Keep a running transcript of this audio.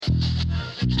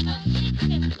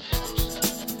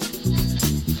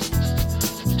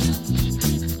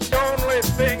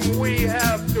thing we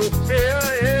have to fear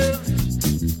is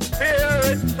fear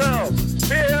itself.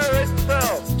 Fear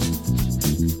itself.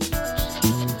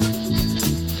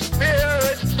 Fear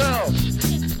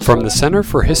itself. From the Center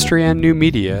for History and New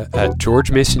Media at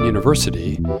George Mason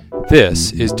University,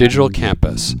 this is Digital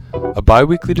Campus, a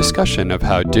bi-weekly discussion of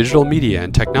how digital media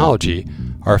and technology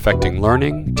are affecting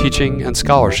learning, teaching, and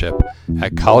scholarship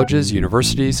at colleges,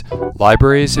 universities,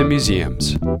 libraries, and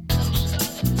museums.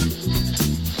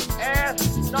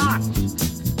 Ask not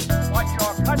what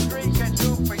your country can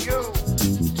do for you.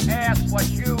 Ask what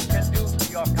you can do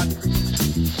for your country.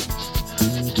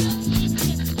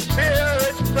 Fear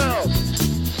itself.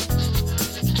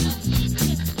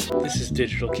 This is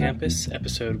Digital Campus,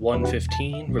 episode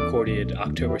 115, recorded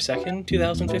October 2nd,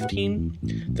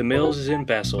 2015. The Mills is in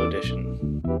Basel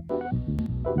edition.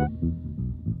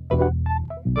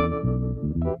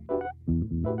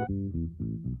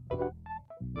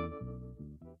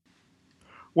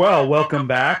 Well, welcome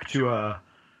back to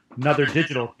another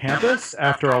Digital Campus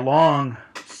after a long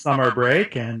summer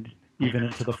break and even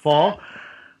into the fall.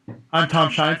 I'm Tom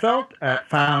Scheinfeld at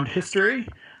Found History,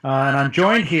 and I'm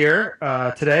joined here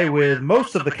today with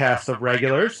most of the cast of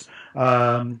regulars.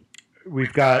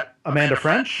 We've got Amanda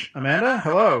French. Amanda,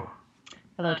 hello.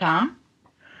 Hello, Tom.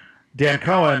 Dan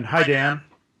Cohen. Hi, Dan.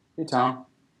 Hey, Tom.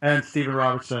 And Stephen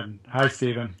Robertson. Hi,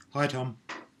 Stephen. Hi, Tom.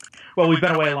 Well, we've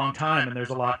been away a long time, and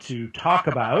there's a lot to talk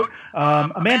about.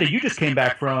 Amanda, you just came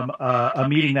back from a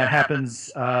meeting that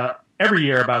happens every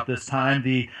year about this time,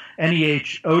 the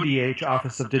NEH-ODH,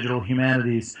 Office of Digital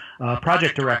Humanities,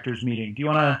 Project Directors meeting. Do you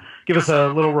want to give us a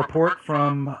little report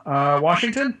from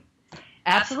Washington?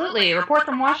 Absolutely, a report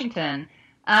from Washington.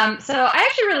 So I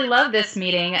actually really love this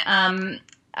meeting.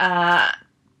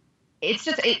 It's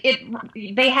just they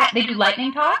do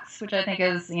lightning talks, which I think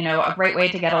is a great way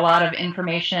to get a lot of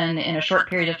information in a short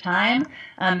period of time.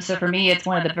 So for me, it's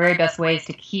one of the very best ways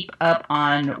to keep up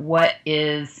on what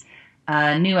is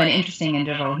new and interesting in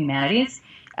digital humanities.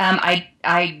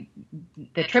 The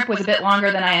trip was a bit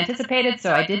longer than I anticipated,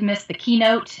 so I did miss the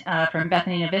keynote from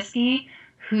Bethany Nowviskie,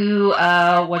 who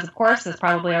was, of course, as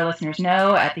probably our listeners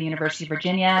know, at the University of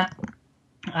Virginia.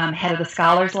 Head of the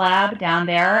Scholars Lab down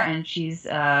there, and she's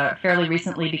fairly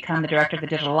recently become the director of the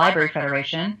Digital Library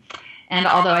Federation. And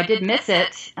although I did miss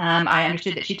it, I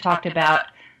understood that she talked about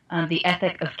the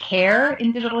ethic of care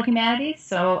in digital humanities.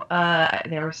 So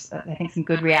there was, I think, some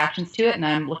good reactions to it, and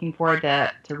I'm looking forward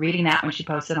to reading that when she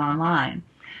posts it online.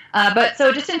 But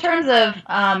so just in terms of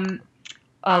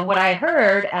what I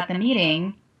heard at the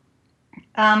meeting,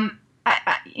 I'm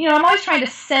always trying to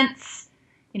sense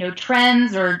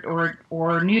trends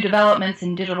or new developments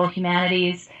in digital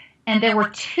humanities. And there were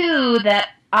two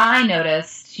that I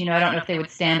noticed. I don't know if they would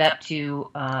stand up to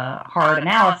hard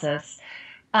analysis.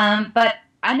 But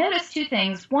I noticed two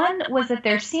things. One was that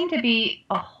there seemed to be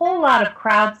a whole lot of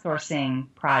crowdsourcing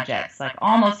projects. Like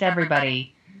almost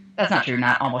everybody, that's not true,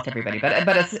 not almost everybody,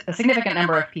 but a significant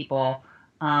number of people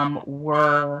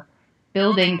were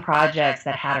building projects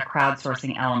that had a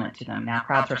crowdsourcing element to them. Now,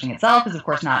 crowdsourcing itself is, of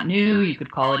course, not new. You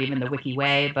could call it even the Wiki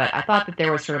way, but I thought that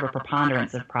there was sort of a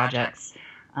preponderance of projects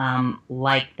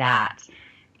like that.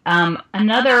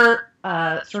 Another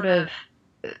sort of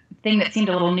thing that seemed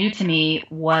a little new to me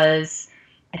was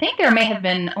I think there may have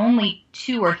been only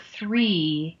 2 or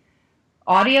 3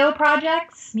 audio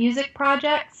projects, music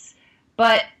projects,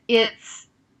 but it's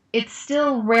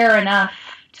still rare enough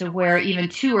to where even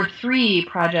 2 or 3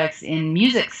 projects in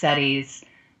music studies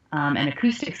and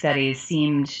acoustic studies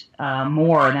seemed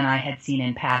more than I had seen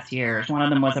in past years. One of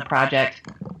them was a project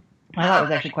I thought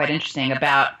was actually quite interesting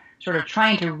about sort of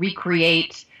trying to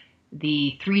recreate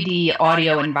the 3D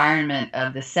audio environment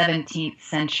of the 17th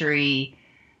century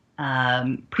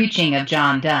preaching of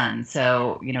John Donne.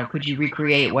 So, could you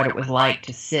recreate what it was like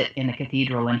to sit in a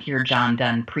cathedral and hear John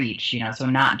Donne preach? So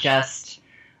not just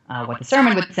what the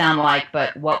sermon would sound like,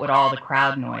 but what would all the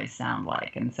crowd noise sound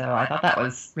like? And so I thought that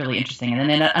was really interesting. And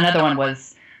then another one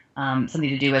was something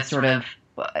to do with sort of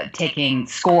taking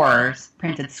scores,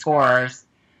 printed scores,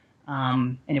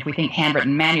 and if we think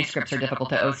handwritten manuscripts are difficult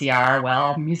to OCR,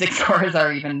 well, music scores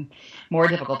are even more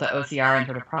difficult to OCR and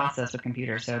sort of process with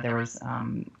computers. So there was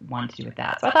one to do with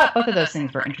that. So I thought both of those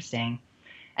things were interesting.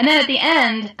 And then at the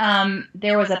end,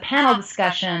 there was a panel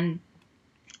discussion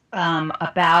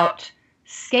about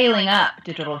scaling up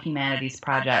digital humanities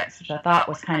projects, which I thought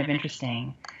was kind of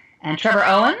interesting. And Trevor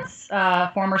Owens,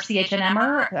 former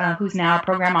CHNMer, who's now a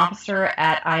program officer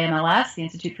at IMLS, the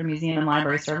Institute for Museum and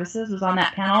Library Services, was on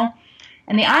that panel.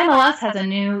 And the IMLS has a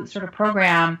new sort of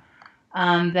program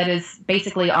that is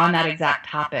basically on that exact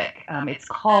topic. It's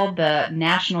called the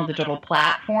National Digital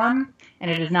Platform, and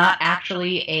it is not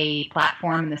actually a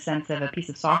platform in the sense of a piece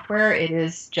of software. It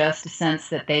is just a sense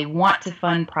that they want to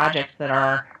fund projects that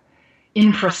are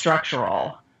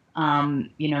infrastructural,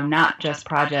 not just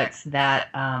projects that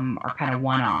are kind of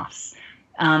one-offs.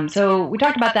 So we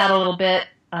talked about that a little bit.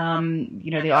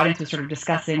 The audience was sort of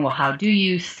discussing, well, how do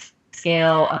you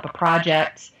scale up a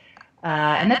project?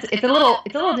 And it's a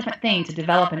little different thing to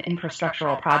develop an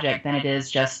infrastructural project than it is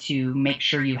just to make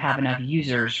sure you have enough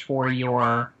users for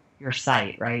your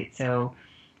site, right? So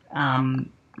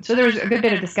there's a good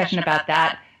bit of discussion about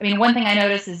that. I mean, one thing I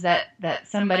noticed is that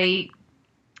somebody,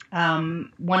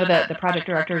 one of the project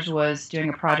directors was doing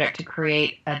a project to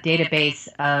create a database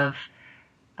of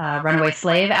runaway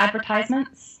slave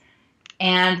advertisements,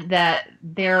 and that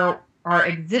there are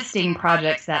existing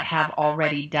projects that have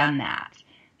already done that.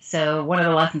 So one of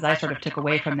the lessons I sort of took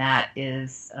away from that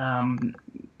is,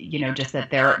 just that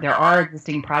there are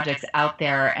existing projects out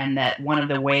there, and that one of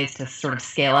the ways to sort of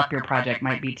scale up your project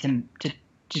might be to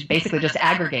basically just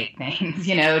aggregate things,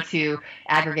 to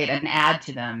aggregate and add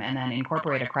to them, and then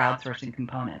incorporate a crowdsourcing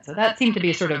component. So that seemed to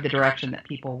be sort of the direction that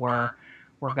people were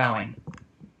going.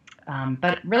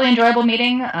 But really enjoyable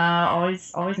meeting.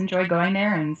 Always enjoy going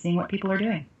there and seeing what people are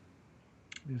doing.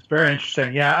 It's very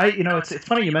interesting. Yeah, it's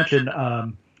funny you mentioned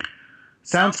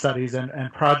sound studies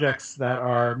and projects that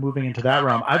are moving into that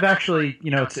realm. I've actually,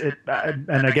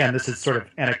 and again, this is sort of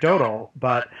anecdotal,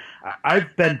 but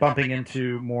I've been bumping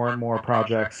into more and more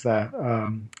projects that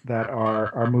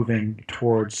are moving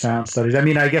towards sound studies. I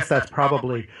mean, I guess that's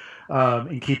probably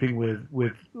in keeping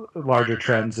with larger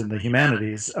trends in the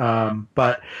humanities.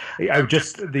 But I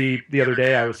just the other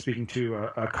day I was speaking to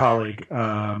a colleague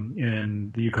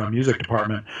in the UConn music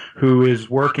department who is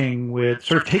working with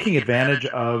sort of taking advantage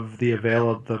of the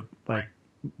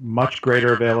much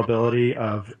greater availability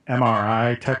of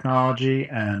MRI technology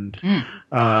and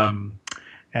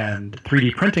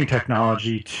 3D printing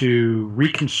technology to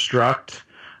reconstruct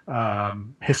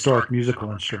historic musical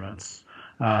instruments.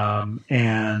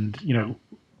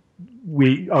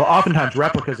 We oftentimes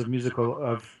replicas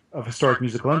of historic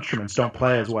musical instruments don't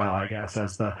play as well, I guess,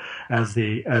 as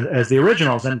the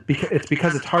originals, and it's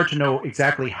because it's hard to know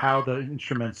exactly how the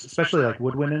instruments, especially like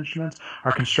woodwind instruments,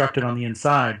 are constructed on the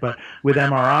inside. But with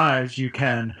MRIs, you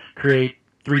can create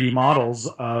 3D models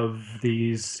of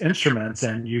these instruments,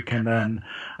 and you can then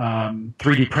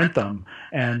 3D print them,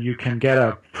 and you can get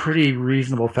a pretty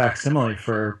reasonable facsimile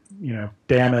for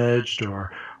damaged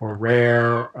or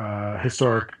rare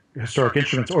historic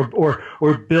instruments,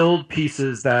 or build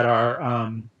pieces that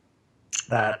are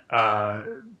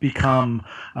become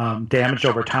damaged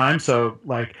over time. So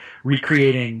like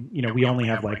recreating, we only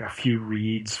have like a few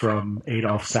reeds from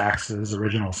Adolph Sax's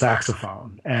original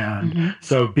saxophone, and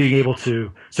so being able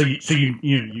to,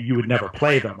 you would never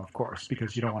play them, of course,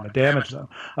 because you don't want to damage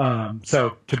them.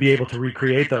 So to be able to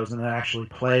recreate those and then actually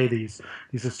play these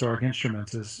historic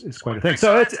instruments is quite a thing.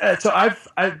 So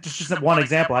I've just one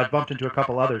example. I've bumped into a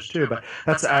couple others too, but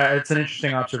that's it's an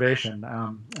interesting observation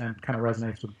and kind of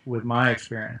resonates with my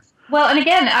experience. Well, and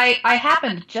again, I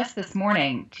happened just this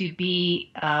morning to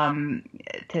be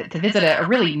to visit a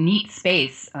really neat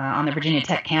space on the Virginia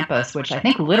Tech campus, which I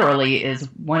think literally is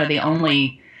one of the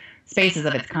only spaces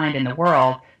of its kind in the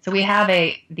world. So we have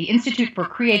the Institute for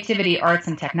Creativity, Arts,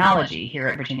 and Technology here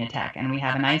at Virginia Tech, and we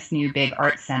have a nice new big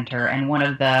arts center, and one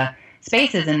of the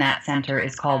spaces in that center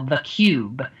is called The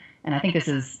Cube, and I think this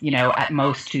is, at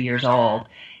most 2 years old.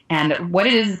 And what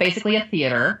it is basically a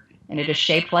theater, and it is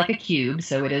shaped like a cube,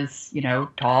 so it is,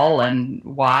 tall and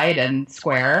wide and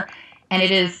square, and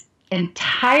it is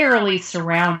entirely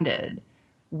surrounded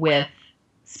with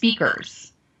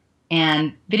speakers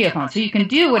and video phones. So you can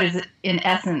do what is, in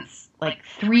essence, like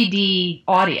 3D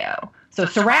audio. So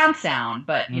surround sound,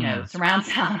 but, surround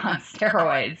sound on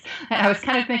steroids. And I was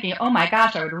kind of thinking, oh my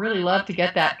gosh, I would really love to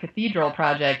get that cathedral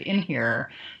project in here,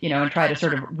 and try to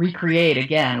sort of recreate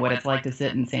again what it's like to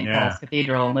sit in St. Paul's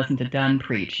Cathedral and listen to Donne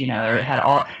preach. It had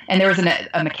all, and there was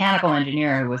a mechanical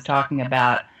engineer who was talking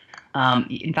about,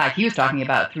 in fact, he was talking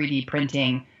about 3D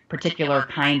printing particular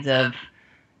kinds of,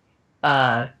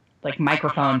 like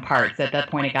microphone parts. At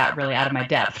that point, it got really out of my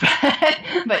depth.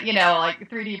 But like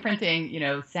 3D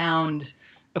printing, sound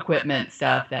equipment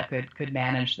stuff that could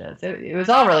manage this. It was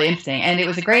all really interesting, and it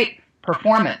was a great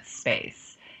performance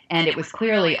space. And it was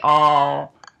clearly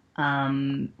all,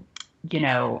 it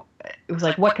was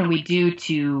like, what can we do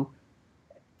to?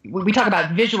 We talk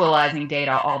about visualizing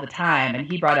data all the time,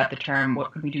 and he brought up the term,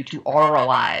 what can we do to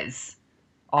oralize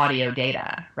audio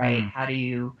data, right? How do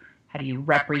you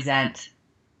represent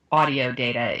audio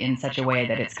data in such a way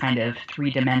that it's kind of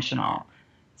three-dimensional.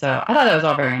 So I thought that was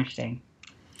all very interesting.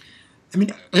 I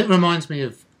mean, it reminds me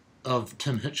of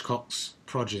Tim Hitchcock's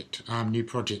project, new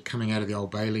project coming out of the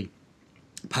Old Bailey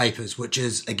papers, which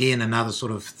is, again, another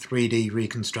sort of 3D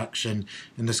reconstruction,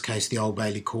 in this case the Old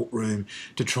Bailey courtroom,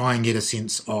 to try and get a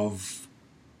sense of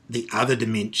the other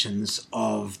dimensions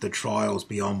of the trials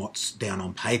beyond what's down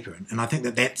on paper. And I think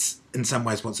that that's, in some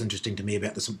ways, what's interesting to me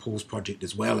about the St. Paul's project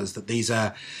as well, is that these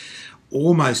are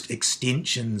almost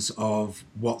extensions of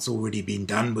what's already been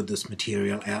done with this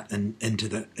material out into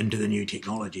the new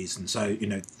technologies. And so,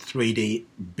 3D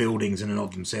buildings in and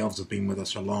of themselves have been with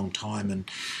us for a long time, and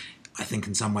I think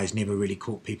in some ways never really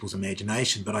caught people's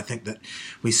imagination. But I think that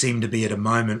we seem to be at a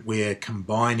moment where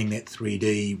combining that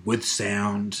 3D with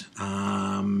sound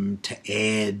to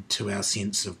add to our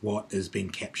sense of what is being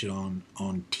captured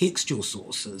on textual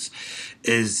sources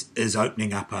is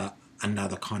opening up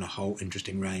another kind of whole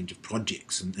interesting range of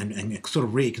projects and sort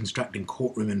of reconstructing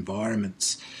courtroom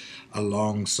environments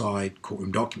alongside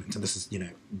courtroom documents. And this is,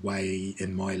 way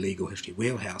in my legal history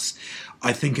wheelhouse.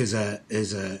 I think is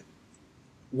a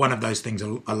one of those things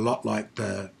a lot like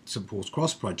the St. Paul's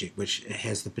Cross project, which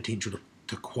has the potential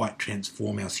to quite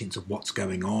transform our sense of what's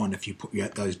going on if you put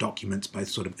those documents both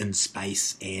sort of in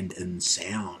space and in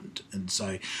sound. And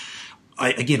so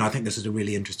I think this is a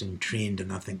really interesting trend,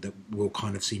 and I think that we'll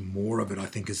kind of see more of it. I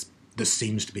think this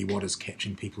seems to be what is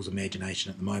catching people's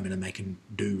imagination at the moment, and they can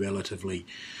do relatively,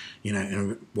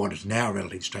 in what is now a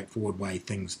relatively straightforward way,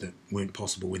 things that weren't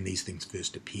possible when these things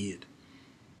first appeared.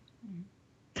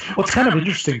 What's kind of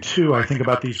interesting, too, I think,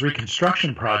 about these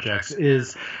reconstruction projects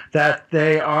is that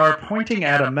they are pointing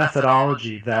at a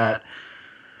methodology that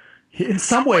in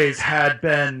some ways had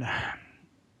been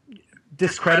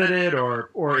discredited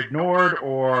or ignored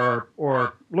or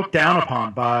looked down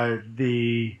upon by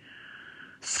the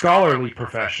scholarly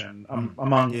profession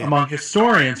among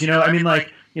historians.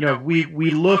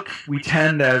 We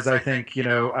tend, as I think,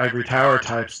 ivory tower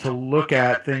types, to look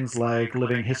at things like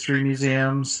living history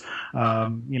museums,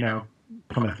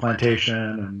 Plymouth Plantation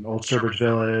and Old Sturbridge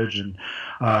Village and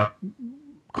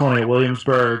Colonial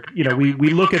Williamsburg. We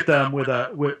look at them with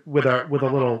a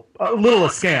little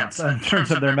askance in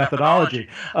terms of their methodology,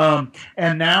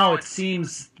 and now it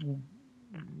seems,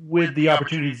 with the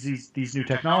opportunities these new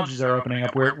technologies are opening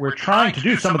up, we're trying to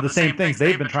do some of the same things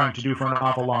they've been trying to do for an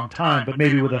awful long time, but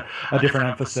maybe with a different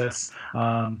emphasis.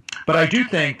 But I do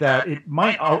think that it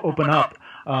might open up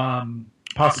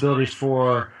possibilities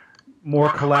for more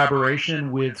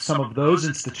collaboration with some of those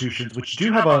institutions, which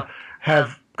do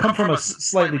have come from a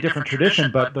slightly different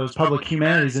tradition, but those public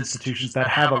humanities institutions that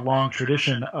have a long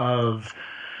tradition of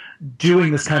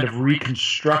doing this kind of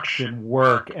reconstruction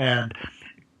work and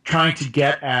trying to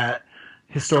get at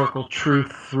historical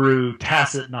truth through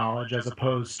tacit knowledge as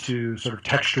opposed to sort of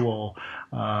textual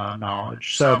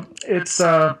knowledge. So it's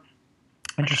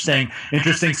interesting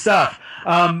stuff.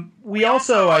 We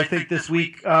also, I think, this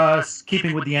week,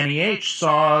 keeping with the NEH,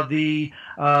 saw the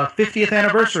 50th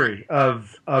anniversary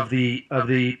of the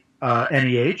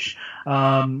NEH,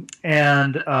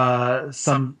 and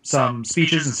some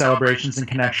speeches and celebrations in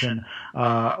connection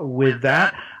with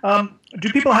that. Do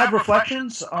people have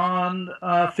reflections on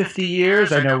 50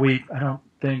 years? I don't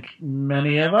think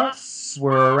many of us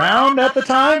were around at the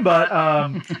time, but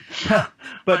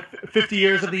 50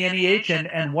 years of the NEH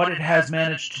and what it has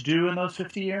managed to do in those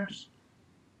 50 years?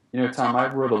 Tom,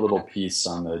 I wrote a little piece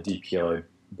on the DPLA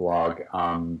blog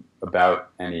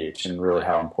about NEH and really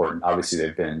how important, obviously,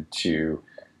 they've been to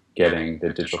getting the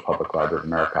Digital Public Library of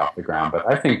America off the ground.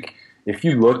 But I think if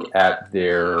you look at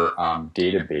their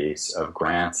database of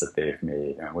grants that they've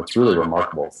made, and what's really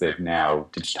remarkable is they've now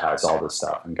digitized all this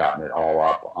stuff and gotten it all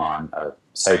up on a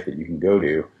site that you can go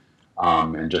to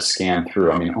and just scan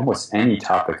through. I mean, almost any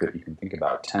topic that you can think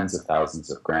about, tens of thousands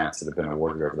of grants that have been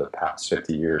awarded over the past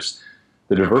 50 years.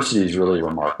 The diversity is really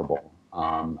remarkable.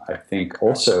 I think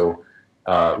also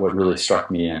what really struck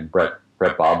me, and Brett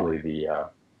Bobley, the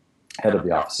head of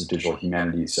the Office of Digital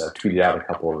Humanities, tweeted out a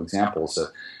couple of examples.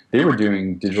 They were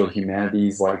doing digital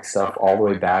humanities-like stuff all the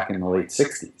way back in the late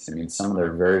 60s. I mean, some of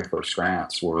their very first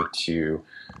grants were to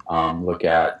look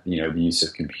at, the use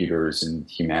of computers in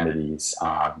humanities.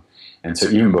 And so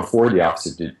even before the Office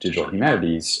of Digital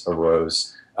Humanities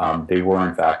arose, they were,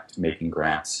 in fact, making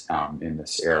grants in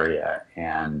this area.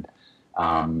 And,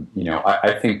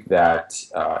 I think that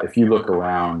if you look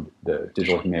around the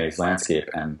digital humanities landscape,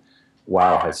 and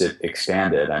wow, has it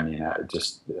expanded. I mean,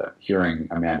 just hearing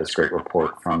Amanda's great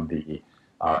report from the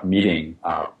meeting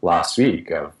last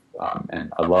week,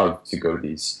 and I love to go to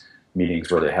these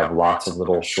meetings where they have lots of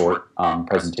little short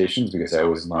presentations, because I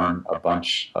always learn a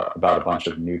bunch about a bunch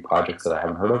of new projects that I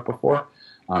haven't heard of before.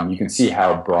 You can see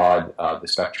how broad the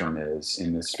spectrum is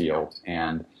in this field,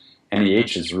 and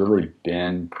NEH has really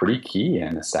been pretty key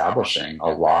in establishing a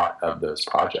lot of those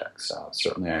projects.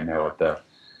 Certainly, I know at the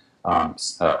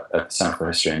Center for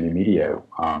History and New Media,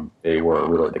 they were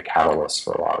really the catalyst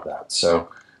for a lot of that. So,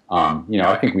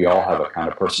 I think we all have a kind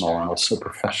of personal and also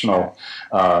professional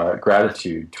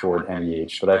gratitude toward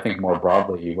NEH. But I think more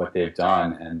broadly, what they've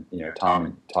done, and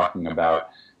Tom talking about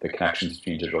the connections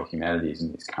between digital humanities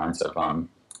and these kinds of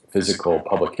physical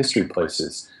public history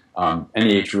places,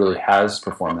 NEH really has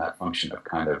performed that function of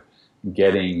kind of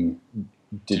getting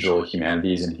digital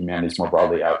humanities and humanities more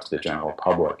broadly out to the general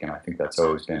public, and I think that's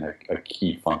always been a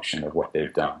key function of what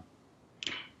they've done.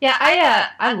 Yeah,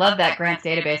 I love that grants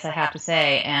database, I have to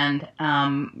say, and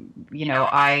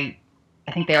I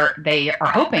think they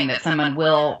are hoping that someone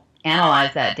will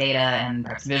analyze that data and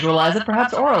perhaps visualize it,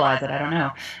 perhaps oralize it. I don't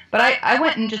know, but I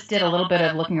went and just did a little bit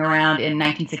of looking around in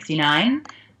 1969,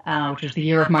 which was the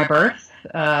year of my birth.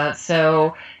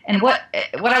 And what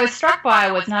I was struck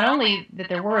by was not only that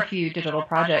there were a few digital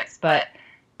projects, but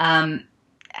how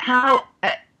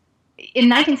in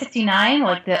 1969,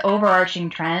 like the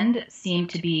overarching trend seemed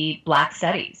to be Black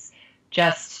studies.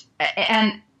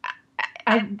 And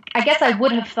I guess I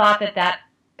would have thought that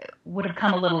would have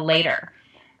come a little later.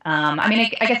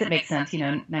 I guess it makes sense,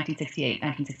 1968,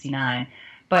 1969.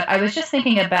 But I was just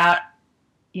thinking about,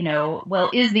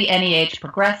 is the NEH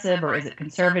progressive or is it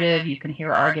conservative? You can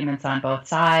hear arguments on both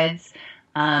sides.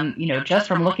 Just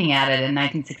from looking at it in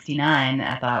 1969,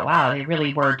 I thought, wow, they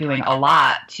really were doing a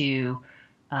lot to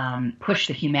push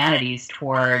the humanities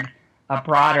toward a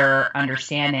broader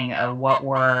understanding of what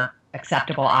were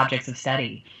acceptable objects of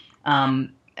study.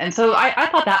 And so I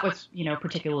thought that was,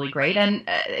 particularly great. And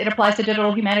it applies to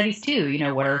digital humanities too.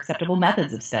 What are acceptable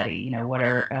methods of study? What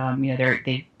are,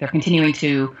 they're continuing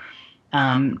to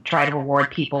try to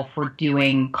reward people for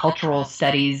doing cultural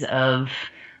studies of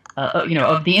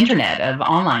the internet, of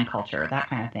online culture, that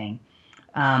kind of thing.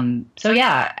 I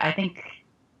think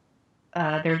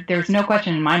there's no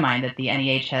question in my mind that the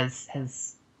NEH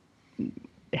has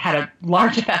had a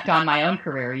large effect on my own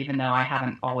career, even though I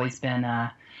haven't always been,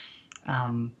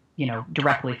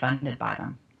 directly funded by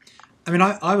them. I mean,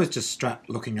 I was just struck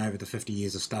looking over the 50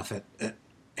 years of stuff at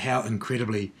how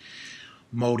incredibly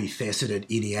multifaceted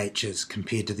NEH is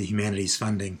compared to the humanities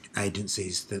funding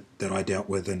agencies that I dealt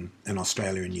with in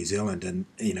Australia and New Zealand, and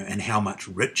how much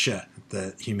richer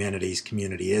the humanities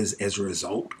community is as a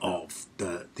result of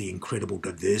the incredible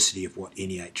diversity of what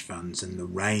NEH funds and the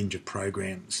range of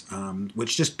programs,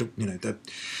 which just, the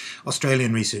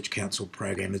Australian Research Council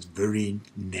program is very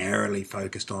narrowly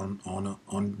focused on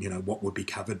what would be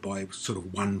covered by sort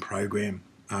of one program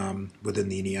within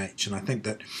the NEH, and I think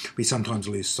that we sometimes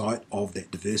lose sight of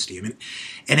that diversity. I mean,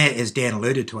 and as Dan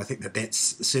alluded to, I think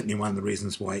that's certainly one of the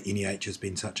reasons why NEH has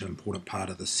been such an important part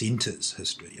of the Centre's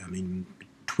history. I mean,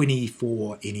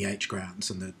 24 NEH grants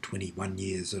in the 21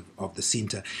 years of the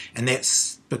Centre, and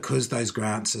that's because those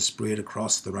grants are spread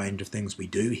across the range of things we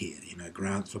do here.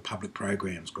 Grants for public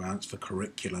programs, grants for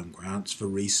curriculum, grants for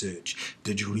research,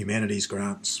 digital humanities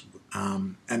grants,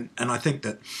 and I think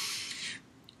that,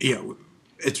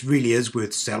 it really is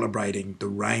worth celebrating the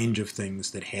range of things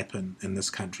that happen in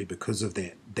this country because of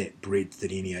that breadth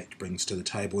that NEH brings to the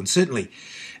table. And certainly,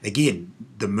 again,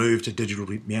 the move to digital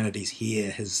humanities here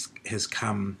has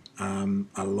come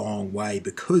a long way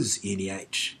because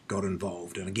NEH got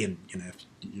involved. And again, if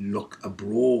you look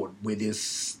abroad where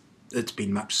it's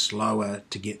been much slower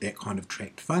to get that kind of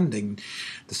tracked funding,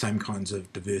 the same kinds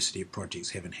of diversity of projects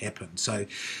haven't happened. So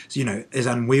as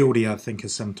unwieldy, I think,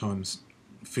 as sometimes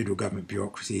federal government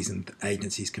bureaucracies and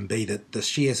agencies can be, that the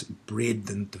sheer breadth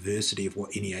and diversity of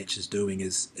what NEH is doing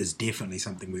is definitely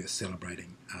something worth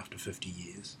celebrating after 50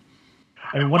 years.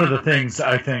 I mean, one of the things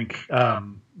I think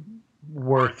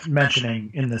worth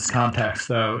mentioning in this context,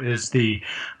 though, is and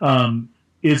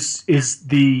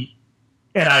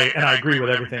I agree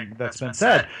with everything that's been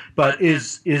said, but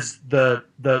is the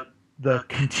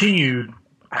continued,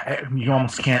 you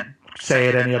almost can't say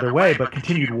it any other way, but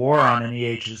continued war on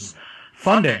NEH's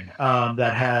funding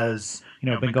that has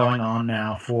been going on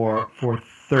now for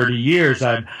 30 years.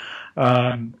 In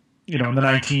the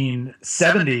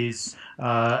 1970s,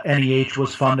 NEH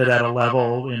was funded at a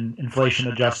level in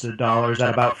inflation-adjusted dollars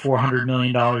at about $400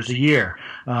 million a year.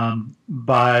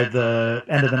 By the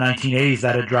end of the 1980s,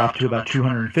 that had dropped to about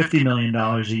 $250 million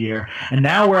a year, and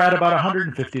now we're at about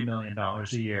 $150 million a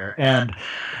year. And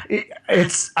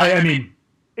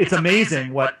it's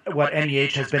amazing what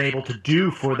NEH has been able to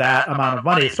do for that amount of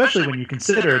money, especially when you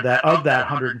consider that of that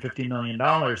 $150 million,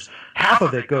 half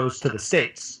of it goes to the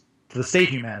states, to the State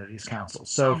Humanities Council.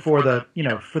 So for the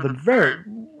very,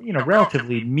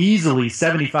 relatively measly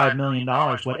 $75 million,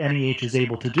 what NEH is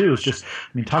able to do is just,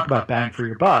 talk about bang for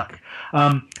your buck.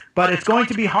 But it's going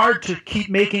to be hard to keep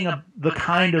making the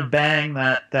kind of bang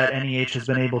that NEH has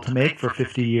been able to make for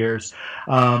 50 years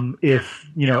if,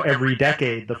 every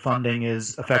decade the funding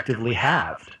is effectively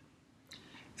halved.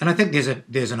 And I think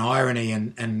there's an irony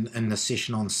in the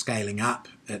session on scaling up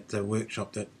at the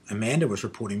workshop that Amanda was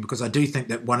reporting, because I do think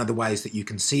that one of the ways that you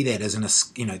can see that is in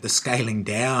the scaling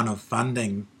down of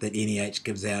funding that NEH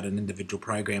gives out in individual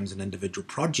programs and individual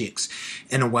projects,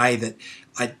 in a way that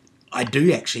I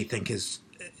do actually think is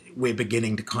we're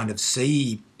beginning to kind of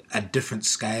see a different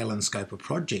scale and scope of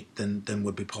project than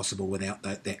would be possible without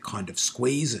that kind of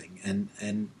squeezing,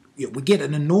 and we get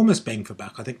an enormous bang for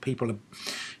buck. I think people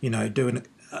are, doing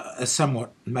a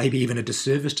somewhat, maybe even a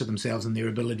disservice to themselves in their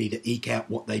ability to eke out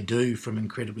what they do from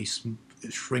incredibly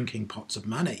shrinking pots of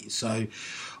money. So,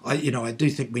 I do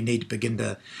think we need to begin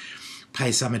to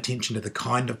pay some attention to the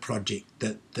kind of project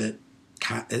that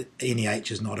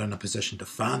NEH is not in a position to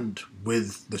fund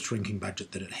with the shrinking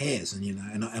budget that it has,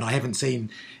 and I haven't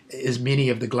seen as many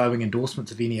of the glowing endorsements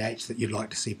of NEH that you'd like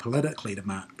to see politically to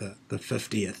mark the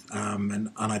 50th, and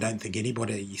I don't think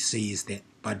anybody sees that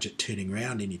budget turning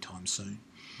around anytime soon.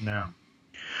 No.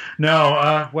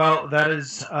 Well, that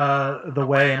is the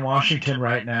way in Washington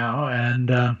right now,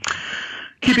 and.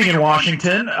 Keeping in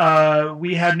Washington,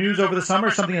 we had news over the summer,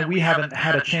 something that we haven't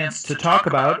had a chance to talk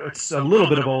about. It's a little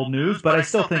bit of old news, but I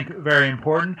still think very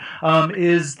important,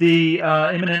 is the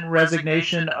imminent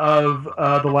resignation of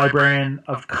the Librarian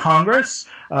of Congress,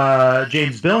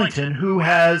 James Billington, who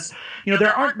has,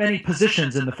 there aren't many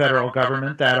positions in the federal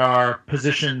government that are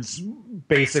positions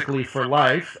basically for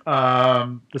life.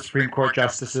 The Supreme Court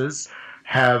justices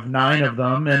have 9 of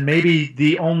them, and maybe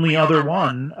the only other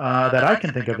one that I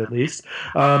can think of, at least,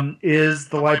 is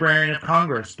the Librarian of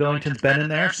Congress. Billington's been in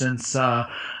there since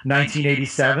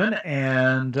 1987,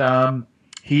 and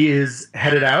he is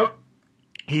headed out.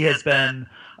 He has been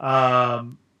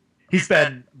he's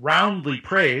been roundly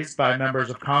praised by members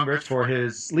of Congress for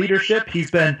his leadership.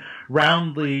 He's been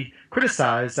roundly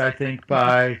criticized, I think,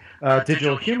 by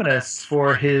digital humanists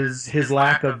for his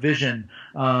lack of vision,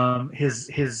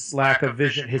 his lack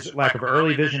of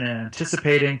early vision in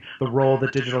anticipating the role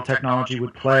that digital technology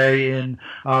would play in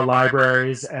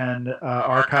libraries and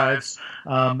archives,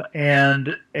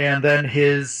 and then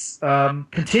his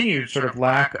continued sort of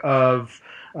lack of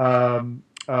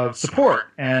support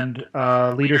and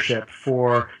leadership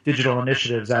for digital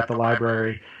initiatives at the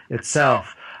library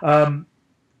itself.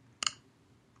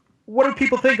 What do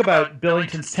people think about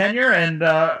Billington's tenure, and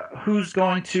who's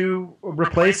going to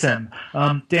replace him?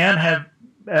 Dan,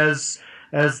 as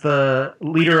the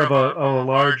leader of a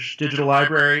large digital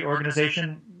library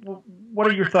organization, what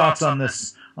are your thoughts on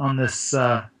this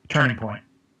turning point?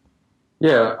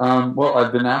 Yeah, well,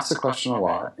 I've been asked the question a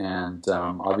lot, and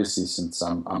obviously, since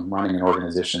I'm running an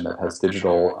organization that has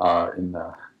digital in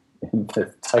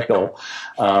the title,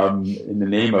 in the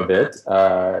name of it,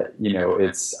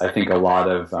 it's, I think, a lot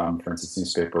of, for instance,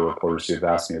 newspaper reporters who have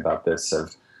asked me about this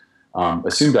have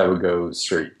assumed I would go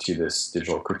straight to this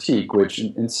digital critique, which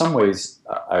in some ways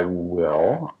I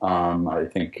will. I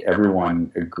think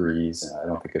everyone agrees, and I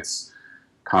don't think it's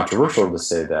controversial to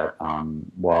say that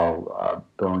while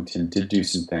Billington did do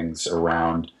some things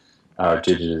around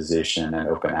digitization and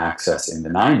open access in the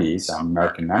 90s,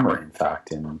 American Memory, in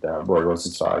fact, in Roy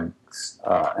Rosenzweig's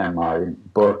and my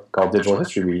book called Digital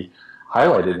History, we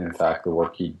highlighted, in fact, the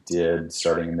work he did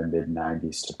starting in the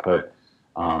mid-90s to put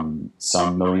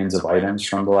some millions of items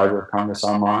from the Library of Congress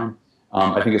online.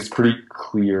 I think it's pretty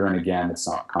clear, and again, it's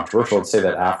not controversial to say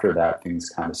that after that, things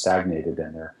kind of stagnated,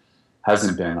 and there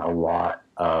hasn't been a lot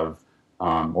of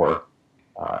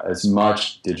as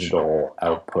much digital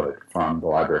output from the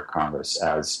Library of Congress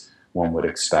as one would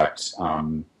expect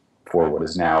for what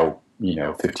is now,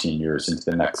 15 years into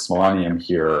the next millennium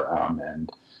here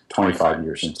and 25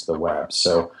 years into the web.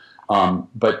 So,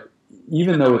 but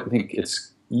even though I think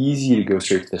it's easy to go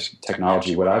straight to this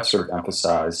technology, what I've sort of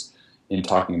emphasized in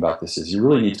talking about this is you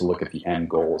really need to look at the end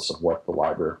goals of what the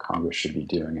Library of Congress should be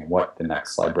doing and what the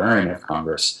next Librarian of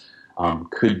Congress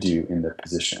could do in the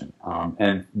position.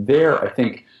 And there, I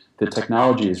think the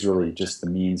technology is really just the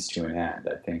means to an end.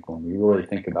 I think when we really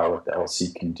think about what the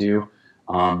LC can do,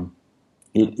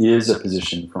 it is a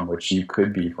position from which you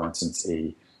could be, for instance,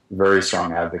 a very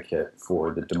strong advocate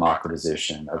for the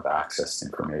democratization of access to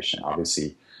information.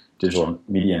 Obviously, digital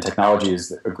media and technology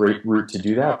is a great route to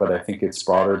do that, but I think it's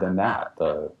broader than that.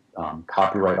 The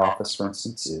Copyright Office, for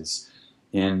instance, is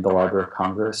in the Library of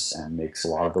Congress and makes a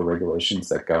lot of the regulations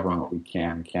that govern what we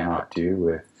can and cannot do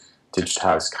with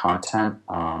digitized content.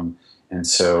 And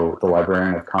so the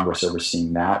Librarian of Congress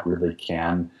overseeing that really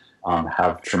can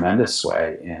have tremendous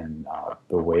sway in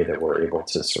the way that we're able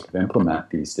to sort of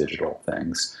implement these digital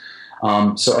things.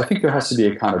 So I think there has to be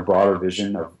a kind of broader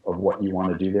vision of what you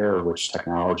want to do there, which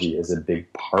technology is a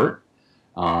big part.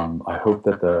 I hope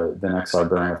that the next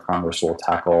Librarian of Congress will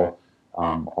tackle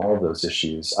all of those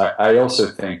issues. I also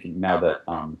think now that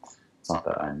it's not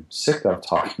that I'm sick of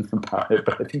talking about it,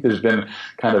 but I think there's been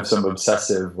kind of some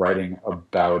obsessive writing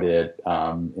about it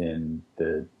in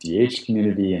the DH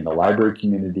community and the library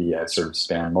community. I sort of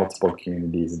span multiple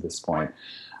communities at this point.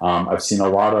 I've seen a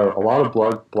lot of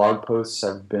blog posts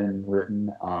have been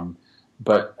written,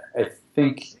 but I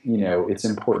think it's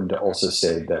important to also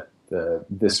say that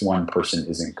this one person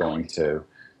isn't going to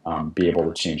be able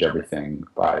to change everything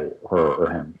by her or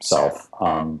himself.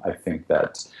 I think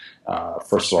that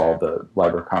first of all, the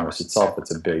Library of Congress itself,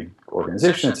 it's a big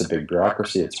organization, it's a big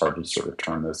bureaucracy, it's hard to sort of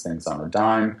turn those things on a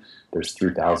dime. There's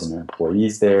 3,000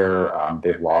 employees there.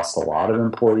 They've lost a lot of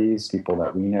employees, people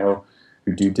that we know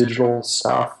who do digital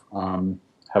stuff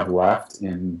have left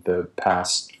in the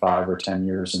past 5 or 10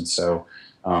 years, and so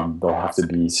there'll have to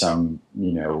be some,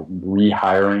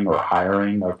 rehiring or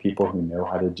hiring of people who know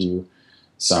how to do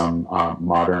some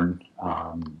modern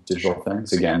digital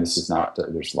things. Again, this is not,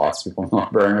 there's lots of people in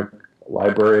the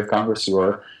Library of Congress who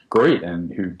are great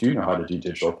and who do know how to do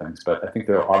digital things, but I think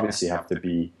there obviously have to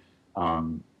be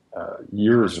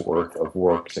years worth of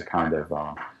work to kind of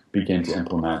begin to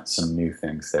implement some new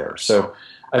things there. So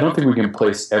I don't think we can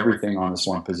place everything on this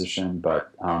one position,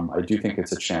 but I do think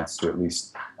it's a chance to at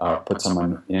least put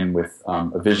someone in with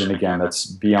a vision, again, that's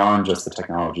beyond just the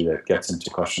technology, that gets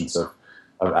into questions of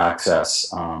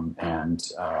access and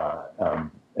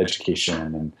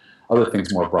education and other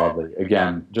things more broadly.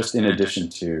 Again, just in addition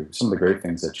to some of the great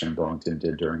things that Jim Billington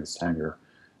did during his tenure,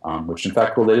 which in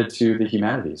fact related to the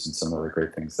humanities and some of the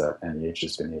great things that NEH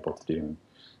has been able to do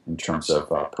in terms of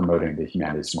promoting the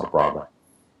humanities more broadly.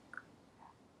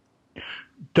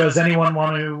 Does anyone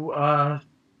want to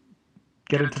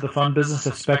get into the fun business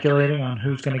of speculating on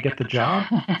who's going to get the job?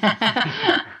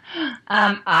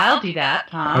 I'll do that,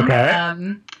 Tom.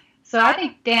 Okay. So I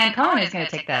think Dan Cohen is going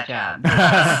to take that job.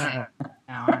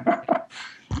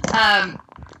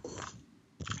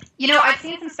 I've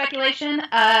seen some speculation.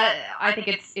 I think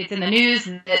it's in the news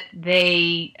that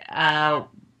they, I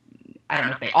don't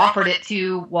know if they offered it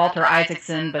to Walter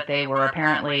Isaacson, but they were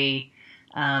apparently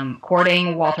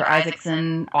courting Walter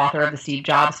Isaacson, author of the Steve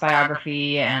Jobs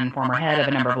biography and former head of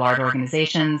a number of large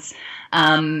organizations,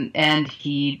 and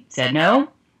he said no.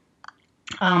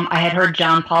 I had heard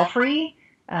John Palfrey,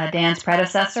 Dan's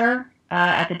predecessor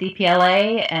at the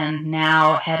DPLA and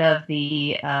now head of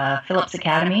the Phillips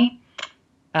Academy,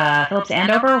 Phillips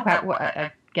Andover,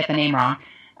 I get the name wrong.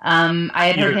 I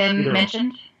had heard him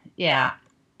mentioned, yeah,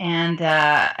 and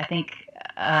I think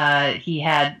he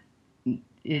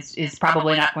is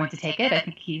probably not going to take it. I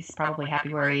think he's probably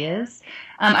happy where he is.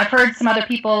 I've heard some other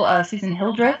people, Susan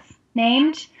Hildreth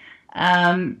named,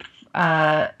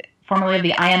 formerly of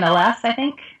the IMLS, I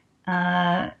think,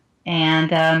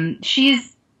 and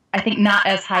she's, I think, not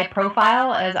as high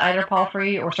profile as either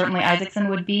Palfrey or certainly Isaacson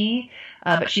would be,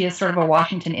 but she is sort of a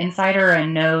Washington insider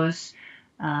and knows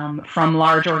from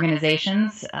large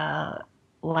organizations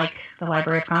like the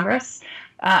Library of Congress.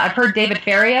 I've heard David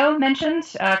Ferriero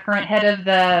mentioned, current head of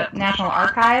the National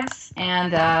Archives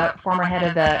and former head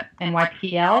of the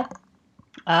NYPL.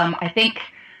 I think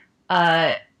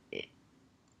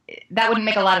that wouldn't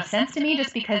make a lot of sense to me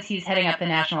just because he's heading up the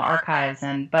National Archives.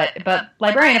 But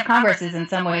Librarian of Congress is in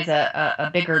some ways a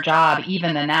bigger job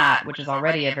even than that, which is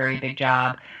already a very big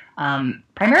job,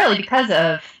 primarily because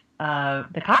of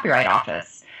the Copyright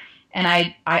Office. And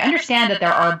I understand that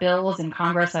there are bills in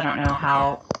Congress. I don't know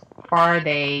how far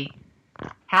they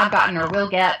have gotten or will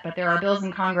get, but there are bills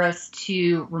in Congress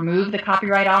to remove the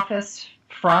Copyright Office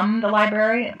from the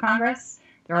Library of Congress.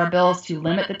 There are bills to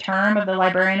limit the term of the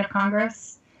Librarian of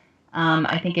Congress.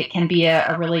 I think it can be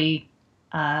a really,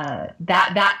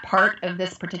 that part of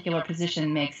this particular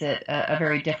position makes it a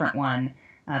very different one,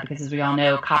 because as we all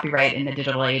know, copyright in the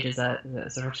digital age is a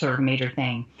sort of major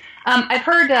thing. I've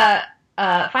heard,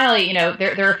 finally,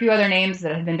 there are a few other names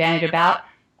that have been bandied about.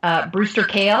 Brewster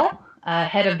Kahle,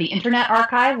 head of the Internet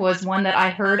Archive, was one that I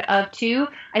heard of too.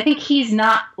 I think he's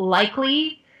not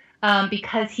likely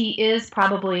because he is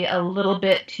probably a little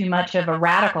bit too much of a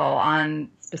radical on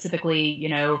specifically,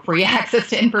 free access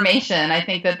to information. I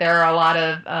think that there are a lot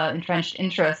of entrenched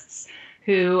interests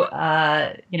who,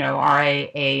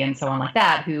 RIAA and so on like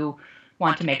that, who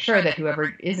want to make sure that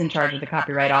whoever is in charge of the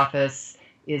Copyright Office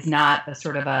is not a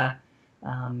sort of a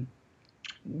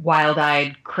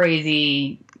wild-eyed,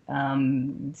 crazy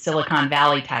Silicon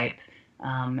Valley type.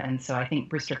 And so I think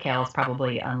Brewster Kahle is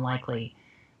probably unlikely.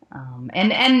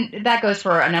 And that goes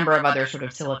for a number of other sort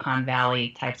of Silicon Valley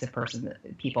types of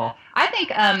people. I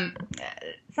think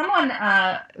someone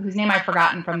whose name I've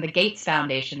forgotten from the Gates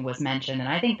Foundation was mentioned, and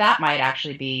I think that might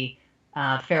actually be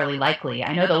fairly likely.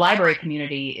 I know the library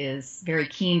community is very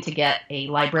keen to get a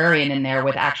librarian in there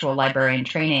with actual librarian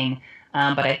training,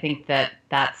 but I think that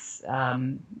that's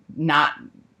not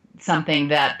something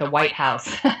that the White House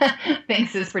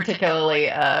thinks is particularly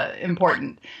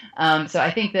important. So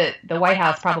I think that the White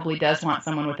House probably does want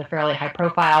someone with a fairly high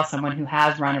profile, someone who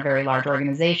has run a very large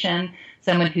organization,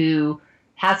 someone who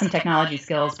has some technology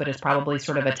skills, but is probably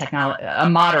sort of a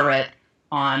moderate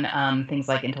on things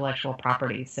like intellectual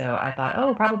property. So I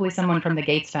thought, probably someone from the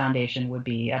Gates Foundation would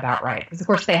be about right. Because, of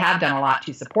course, they have done a lot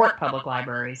to support public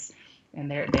libraries, and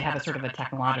they have a sort of a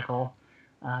technological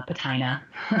patina.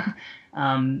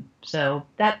 So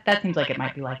that seems like it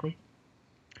might be likely.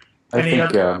 I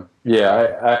think,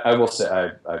 I will say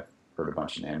I've heard a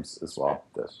bunch of names as well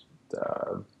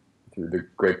through the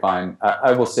grapevine.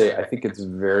 I will say I think it's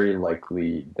very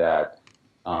likely that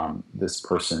this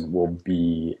person will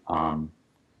be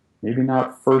maybe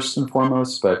not first and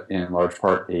foremost, but in large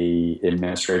part a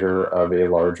administrator of a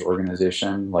large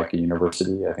organization like a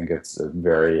university. I think it's a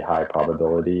very high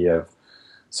probability of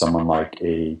someone like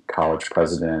a college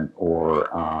president or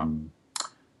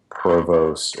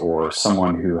provost or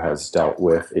someone who has dealt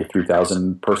with a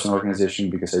 3,000 person organization,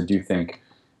 because I do think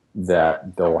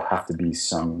that there will have to be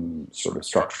some sort of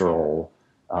structural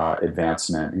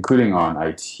advancement, including on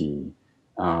IT.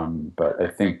 But I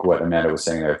think what Amanda was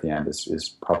saying there at the end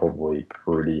is probably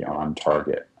pretty on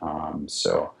target.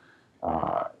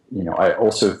 I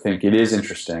also think it is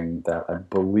interesting that I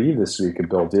believe this week a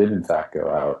bill did in fact go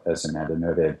out, as Amanda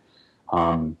noted.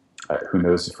 Who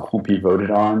knows if it won't be voted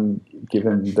on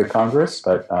given the Congress,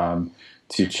 but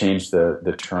to change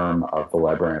the term of the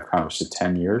Librarian of Congress to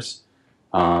 10 years.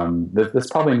 That's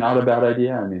probably not a bad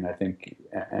idea. I mean, I think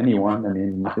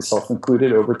anyone, myself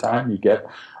included, over time you get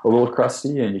a little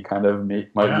crusty and you kind of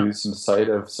might lose some sight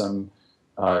of some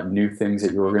new things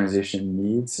that your organization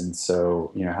needs. And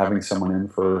so, having someone in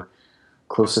for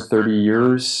close to 30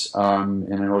 years in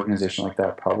an organization like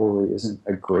that probably isn't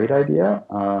a great idea.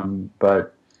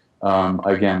 But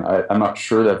again, I'm not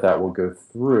sure that will go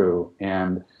through.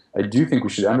 And I do think we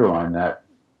should underline that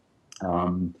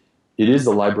it is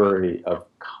the Library of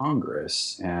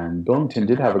Congress, and Billington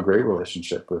did have a great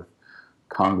relationship with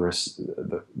Congress,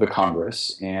 the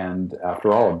Congress, and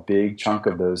after all, a big chunk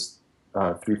of those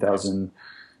 3,000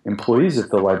 employees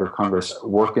at the Library of Congress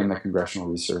work in the Congressional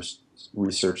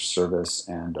Research Service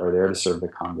and are there to serve the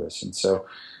Congress. And so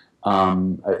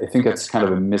I think that's kind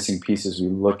of a missing piece as we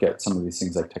look at some of these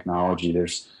things like technology. There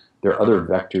are other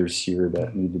vectors here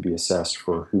that need to be assessed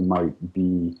for who might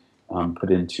be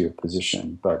put into a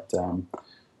position. But,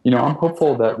 I'm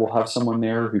hopeful that we'll have someone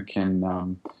there who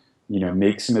can,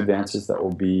 make some advances that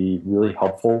will be really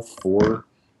helpful for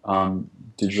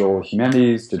digital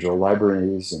humanities, digital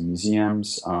libraries, and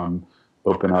museums,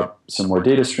 open up some more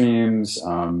data streams,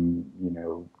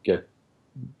 get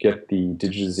the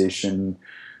digitization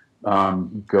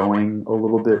going a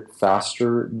little bit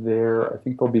faster there. I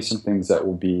think there'll be some things that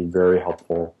will be very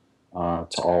helpful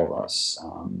to all of us,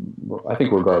 I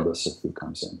think regardless of who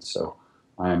comes in. So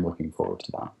I am looking forward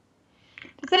to that.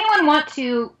 Does anyone want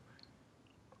to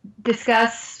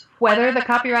discuss whether the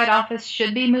Copyright Office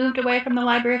should be moved away from the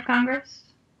Library of Congress?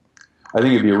 I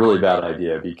think it'd be a really bad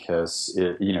idea because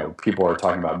people are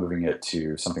talking about moving it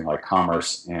to something like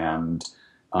Commerce, and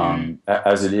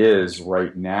as it is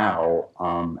right now,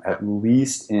 at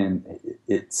least in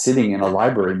it sitting in a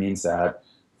library means that,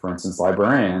 for instance,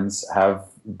 librarians have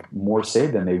more say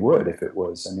than they would if it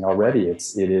was. Already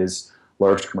it is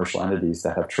large commercial entities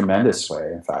that have tremendous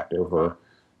sway, in fact, over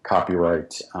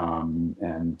copyright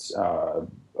and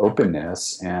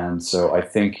openness. And so I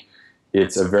think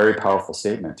it's a very powerful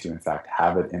statement to, in fact,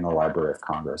 have it in the Library of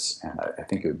Congress. And I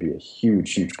think it would be a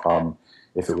huge, huge problem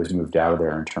if it was moved out of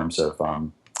there in terms of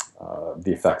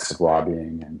the effects of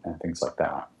lobbying and things like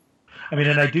that.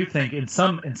 And I do think in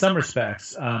some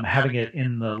respects, having it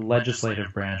in the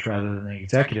legislative branch rather than the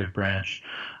executive branch,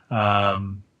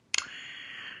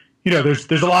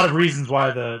 there's a lot of reasons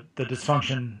why the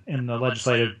dysfunction in the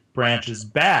legislative branch is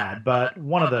bad. But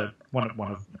one of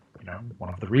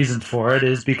one of the reasons for it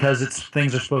is because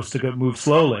things are supposed to move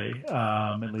slowly.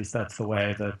 At least that's the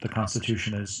way that the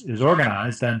Constitution is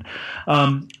organized. And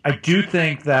I do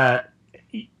think that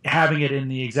having it in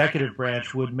the executive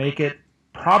branch would make it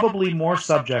probably more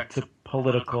subject to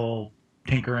political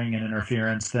tinkering and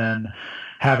interference than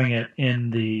having it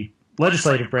in the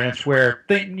legislative branch, where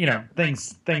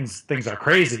things are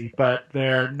crazy, but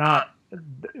they're not.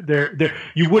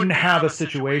 You wouldn't have a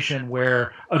situation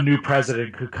where a new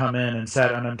president could come in and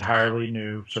set an entirely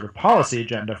new sort of policy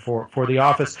agenda for the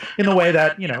office in the way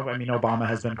that Obama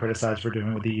has been criticized for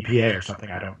doing with the EPA or something.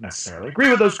 I don't necessarily agree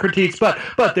with those critiques, but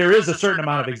there is a certain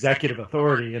amount of executive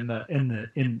authority in the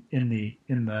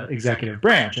executive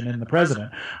branch and in the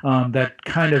president that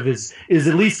kind of is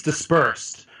at least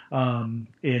dispersed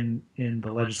in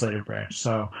the legislative branch.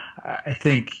 So I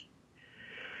think,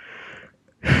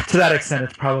 to that extent,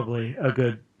 it's probably a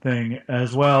good thing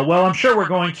as well. Well, I'm sure we're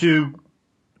going to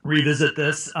revisit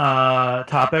this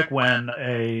topic when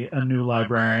a new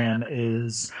librarian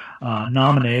is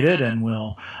nominated, and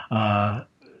we'll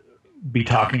be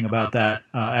talking about that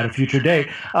at a future date.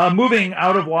 Moving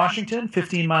out of Washington,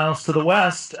 15 miles to the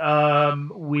west,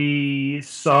 we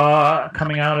saw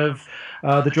coming out of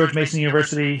the George Mason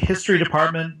University History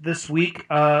Department this week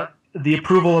the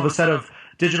approval of a set of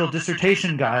digital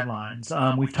dissertation guidelines.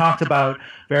 We've talked about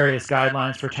various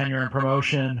guidelines for tenure and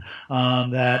promotion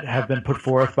that have been put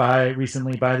forth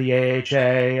recently by the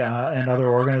AHA and other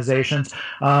organizations.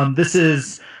 This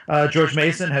is George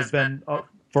Mason has been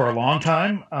for a long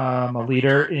time a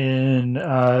leader in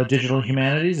digital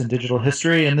humanities and digital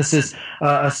history, and this is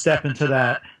a step into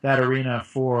that arena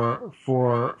for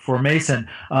Mason.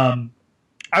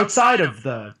 Outside of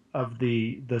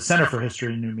the Center for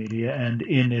History and New Media and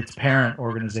in its parent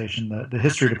organization, the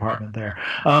History Department there.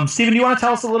 Stephen, do you want to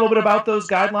tell us a little bit about those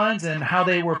guidelines and how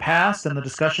they were passed and the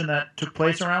discussion that took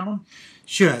place around them?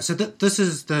 Sure. So this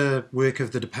is the work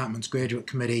of the department's graduate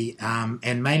committee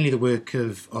and mainly the work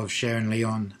of Sharon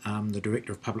Leon, the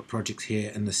Director of Public Projects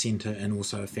here in the Centre, and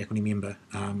also a faculty member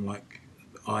like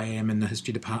I am in the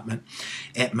history department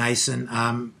at Mason,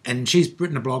 and she's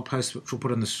written a blog post which we'll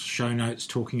put in the show notes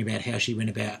talking about how she went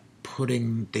about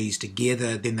putting these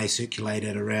together. Then they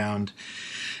circulated around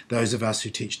those of us who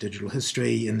teach digital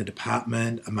history in the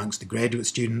department, amongst the graduate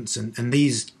students, and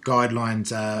these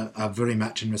guidelines are very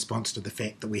much in response to the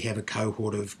fact that we have a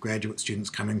cohort of graduate students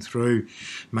coming through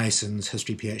Mason's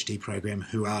History PhD program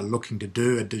who are looking to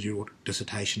do a digital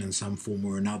dissertation in some form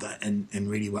or another, and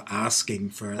really were asking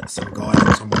for some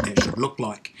guidance on what that should look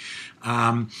like.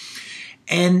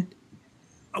 And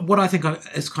what I think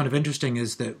is kind of interesting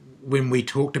is that when we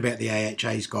talked about the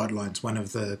AHA's guidelines, one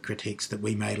of the critiques that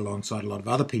we made alongside a lot of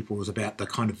other people was about the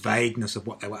kind of vagueness of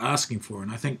what they were asking for.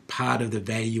 And I think part of the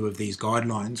value of these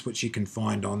guidelines, which you can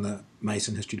find on the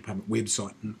Mason History Department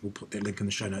website, and we'll put that link in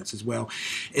the show notes as well,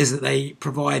 is that they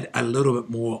provide a little bit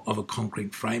more of a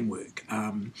concrete framework.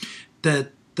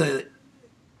 The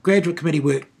graduate committee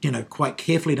worked, quite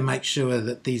carefully to make sure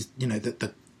that these, that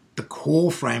the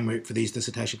core framework for these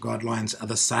dissertation guidelines are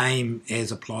the same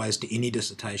as applies to any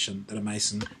dissertation that a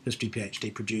Mason History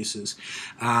PhD produces.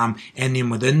 And then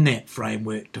within that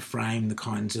framework to frame the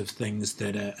kinds of things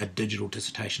that a digital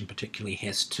dissertation particularly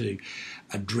has to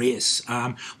address.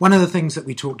 One of the things that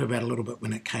we talked about a little bit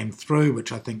when it came through,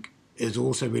 which I think is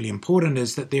also really important,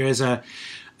 is that there is a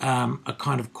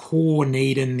kind of core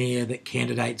need in there that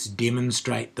candidates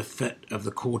demonstrate the fit of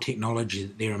the core technology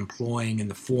that they're employing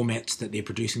and the formats that they're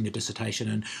producing the dissertation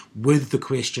in with the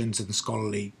questions and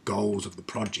scholarly goals of the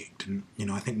project. And,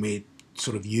 I think we're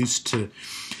sort of used to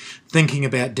thinking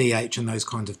about DH in those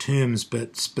kinds of terms,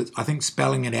 but I think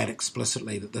spelling it out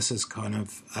explicitly that this is kind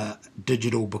of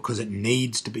digital because it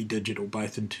needs to be digital,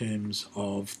 both in terms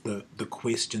of the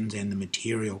questions and the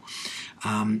material,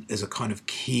 is a kind of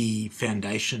key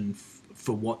foundation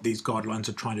for what these guidelines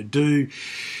are trying to do.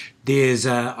 There's,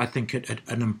 I think,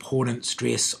 an important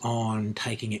stress on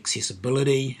taking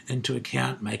accessibility into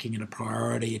account, making it a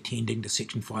priority, attending to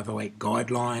Section 508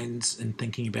 guidelines and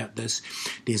thinking about this.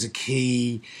 There's a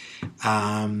key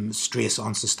stress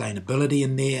on sustainability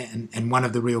in there, and one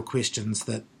of the real questions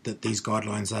that these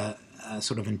guidelines are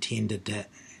sort of intended to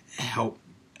help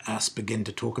us begin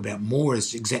to talk about more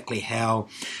is exactly how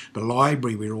the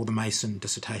library, where all the Mason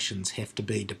dissertations have to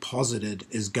be deposited,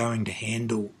 is going to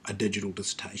handle a digital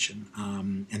dissertation.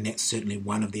 And that's certainly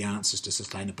one of the answers to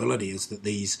sustainability, is that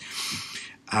these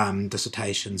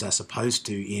dissertations are supposed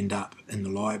to end up in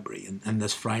the library, and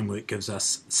this framework gives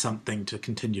us something to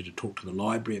continue to talk to the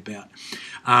library about.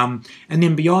 And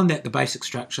then beyond that, the basic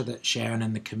structure that Sharon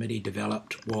and the committee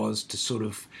developed was to sort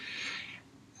of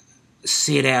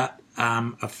set out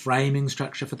a framing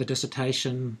structure for the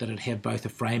dissertation, that it'd have both a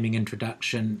framing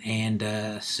introduction and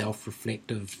a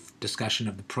self-reflective discussion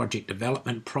of the project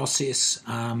development process,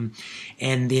 and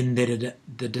then that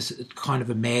it kind of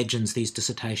imagines these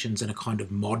dissertations in a kind of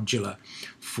modular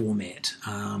format.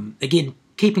 Again,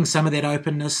 keeping some of that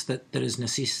openness that is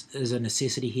a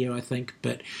necessity here, I think,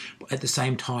 but at the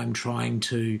same time trying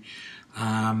to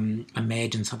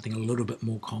imagine something a little bit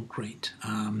more concrete,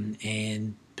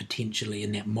 and potentially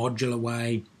in that modular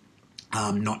way,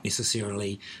 not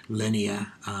necessarily linear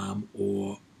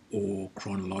or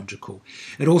chronological.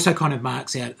 It also kind of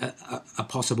marks out a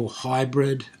possible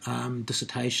hybrid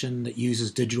dissertation that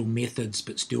uses digital methods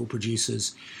but still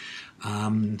produces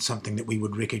something that we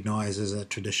would recognise as a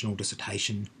traditional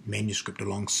dissertation manuscript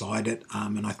alongside it.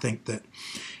 And I think that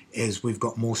as we've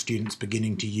got more students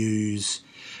beginning to use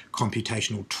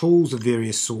computational tools of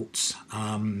various sorts,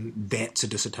 that's a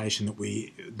dissertation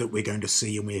that we're going to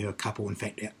see, and we have a couple. In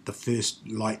fact, the first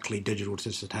likely digital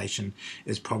dissertation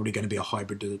is probably going to be a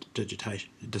hybrid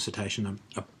dissertation,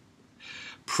 a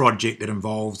project that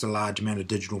involves a large amount of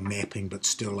digital mapping, but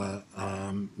still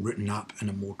written up in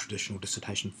a more traditional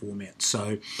dissertation format.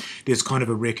 So there's kind of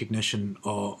a recognition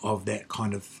of that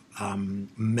kind of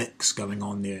mix going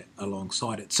on there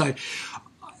alongside it. So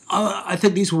I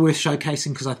think these were worth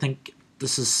showcasing, because I think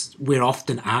we're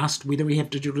often asked whether we have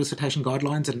digital dissertation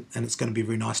guidelines, and it's going to be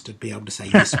very nice to be able to say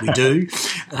yes, we do,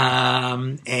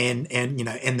 and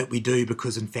that we do,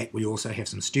 because in fact we also have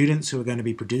some students who are going to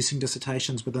be producing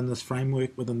dissertations within this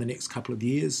framework within the next couple of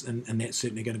years, and that's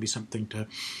certainly going to be something to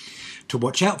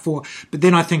watch out for. But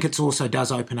then I think it also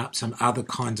does open up some other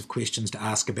kinds of questions to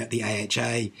ask about the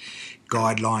AHA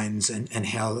guidelines and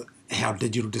how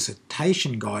digital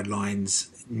dissertation guidelines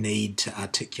need to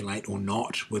articulate or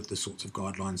not with the sorts of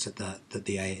guidelines that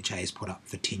the AHA has put up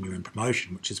for tenure and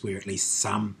promotion, which is where at least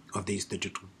some of these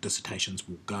digital dissertations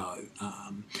will go.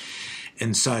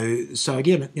 And so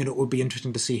again, it would be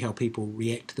interesting to see how people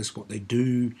react to this, what they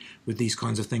do with these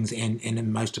kinds of things, and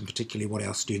in most and particularly what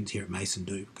our students here at Mason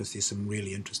do, because there's some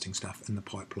really interesting stuff in the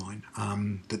pipeline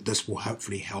that this will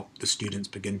hopefully help the students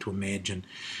begin to imagine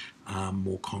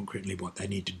more concretely what they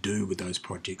need to do with those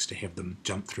projects to have them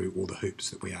jump through all the hoops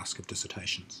that we ask of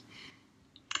dissertations.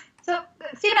 So,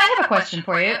 Stephen, I have a question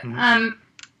for you.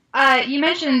 Mm-hmm. You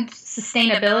mentioned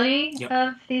sustainability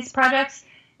of these projects,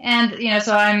 and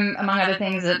so I'm, among other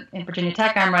things, in Virginia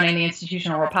Tech, I'm running the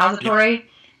institutional repository.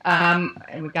 And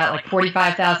we've got like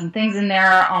 45,000 things in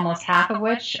there, almost half of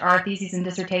which are theses and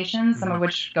dissertations, some of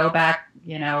which go back,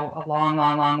 a long,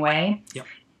 long, long way. Yep.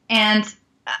 And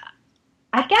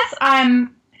I guess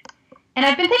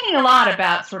I've been thinking a lot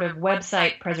about sort of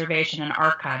website preservation and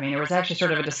archiving. There was actually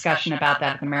sort of a discussion about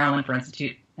that at the Maryland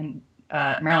Institute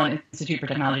for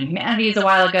Technology and Humanities a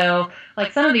while ago.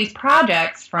 Like some of these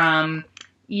projects from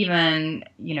even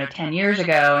 10 years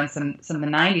ago, and some of the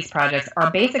 90s projects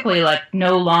are basically like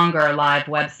no longer live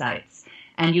websites.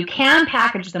 And you can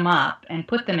package them up and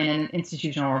put them in an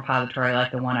institutional repository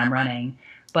like the one I'm running,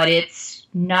 but it's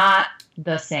not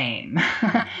the same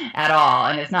at all,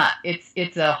 and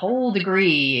it's a whole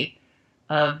degree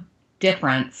of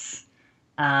difference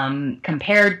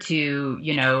compared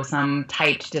to some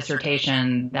typed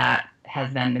dissertation that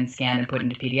has then been scanned and put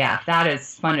into PDF. That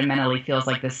is fundamentally feels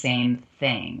like the same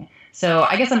thing. So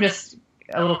I guess I'm just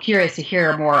a little curious to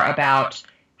hear more about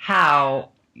how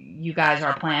you guys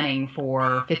are planning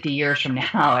for 50 years from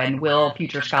now, and will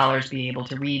future scholars be able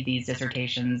to read these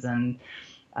dissertations, and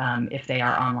if they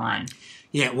are online?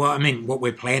 Yeah, well, I mean, what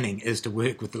we're planning is to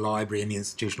work with the library and the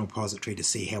institutional repository to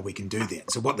see how we can do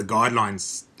that. So what the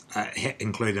guidelines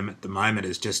include them at the moment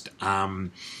is just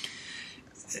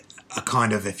a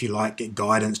kind of, if you like,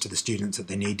 guidance to the students that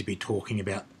they need to be talking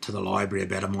about to the library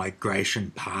about a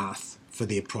migration path for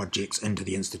their projects into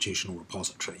the institutional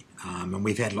repository. And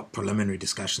we've had preliminary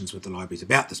discussions with the libraries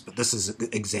about this, but this is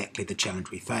exactly the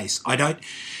challenge we face.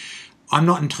 I'm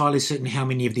not entirely certain how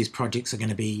many of these projects are going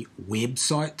to be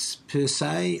websites per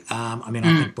se. I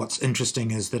think what's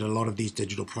interesting is that a lot of these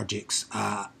digital projects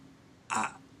are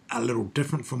a little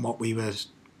different from what we were,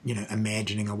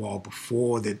 imagining a while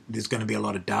before. That there's going to be a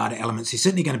lot of data elements. There's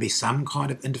certainly going to be some kind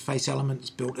of interface elements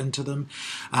built into them,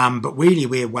 but really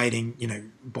we're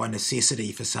waiting, by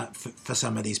necessity for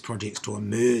some of these projects to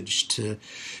emerge to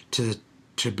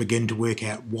begin to work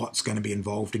out what's going to be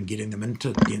involved in getting them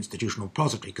into the institutional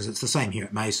repository, because it's the same here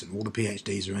at Mason. All the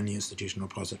PhDs are in the institutional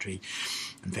repository.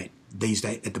 In fact, these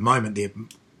days, at the moment, they're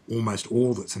almost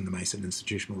all that's in the Mason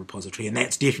institutional repository, and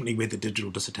that's definitely where the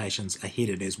digital dissertations are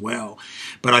headed as well.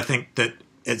 But I think that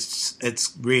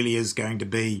it's really is going to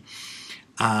be,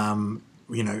 a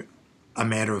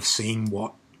matter of seeing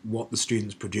what what the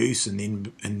students produce,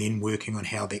 and then working on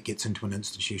how that gets into an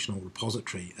institutional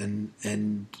repository.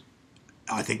 And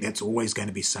I think that's always going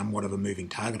to be somewhat of a moving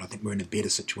target. I think we're in a better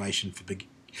situation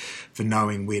for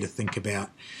knowing where to think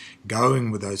about going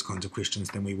with those kinds of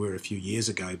questions than we were a few years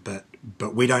ago. But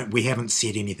we haven't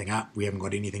set anything up. We haven't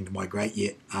got anything to migrate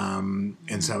yet. And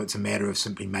so it's a matter of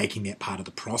simply making that part of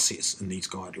the process in these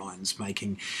guidelines,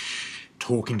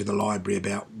 talking to the library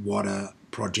about what a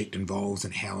project involves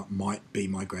and how it might be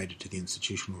migrated to the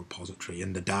institutional repository,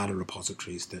 and the data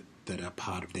repositories that are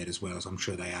part of that as well, as I'm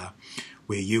sure they are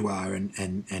where you are,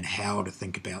 and how to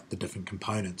think about the different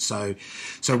components. So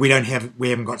we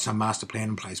haven't got some master plan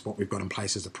in place. What we've got in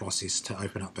place is a process to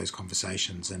open up those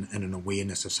conversations and an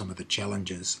awareness of some of the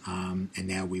challenges. And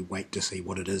now we wait to see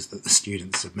what it is that the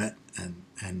students submit,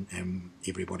 and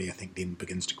everybody, I think, then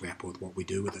begins to grapple with what we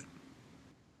do with it.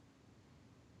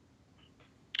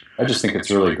 I just think it's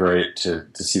really great to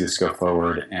see this go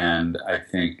forward, and I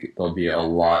think there'll be a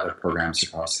lot of programs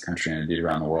across the country and indeed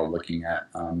around the world looking at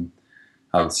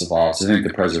how this evolves. I think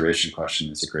the preservation question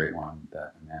is a great one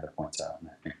that Amanda points out, and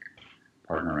I think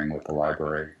partnering with the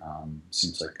library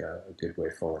seems like a good way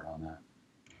forward on that.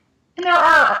 And there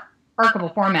are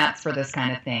archival formats for this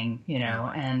kind of thing,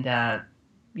 and the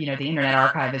Internet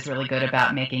Archive is really good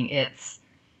about making its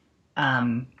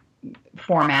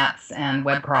formats and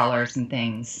web crawlers and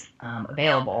things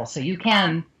available. So you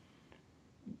can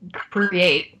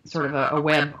create sort of a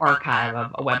web archive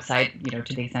of a website,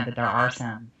 to the extent that there are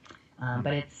some.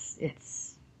 But it's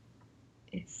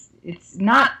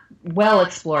not well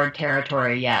explored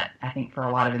territory yet, I think, for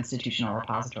a lot of institutional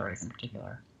repositories in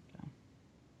particular.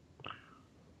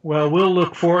 Well, we'll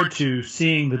look forward to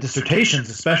seeing the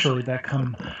dissertations, especially that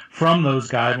come from those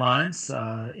guidelines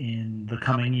in the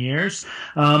coming years.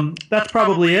 That's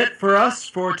probably it for us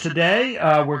for today.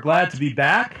 We're glad to be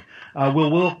back.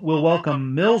 We'll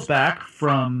welcome Mills back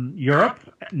from Europe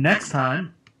next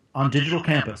time on Digital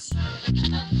Campus.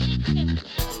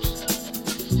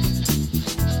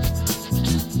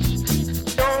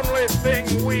 The only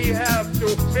thing we have to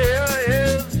fear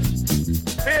is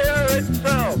fear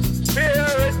itself.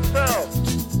 Fear itself.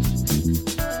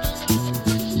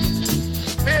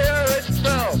 Fear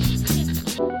itself.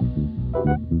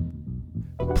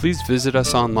 Please visit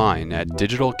us online at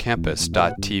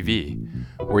digitalcampus.tv,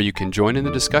 where you can join in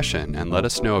the discussion and let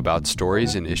us know about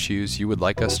stories and issues you would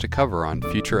like us to cover on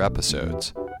future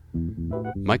episodes.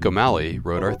 Mike O'Malley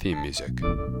wrote our theme music.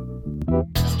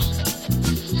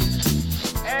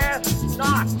 Ask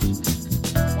not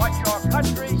what your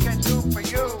country can do for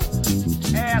you.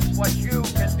 Ask what you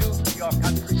can do for your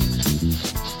country.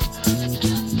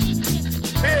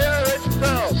 Fear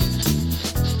itself.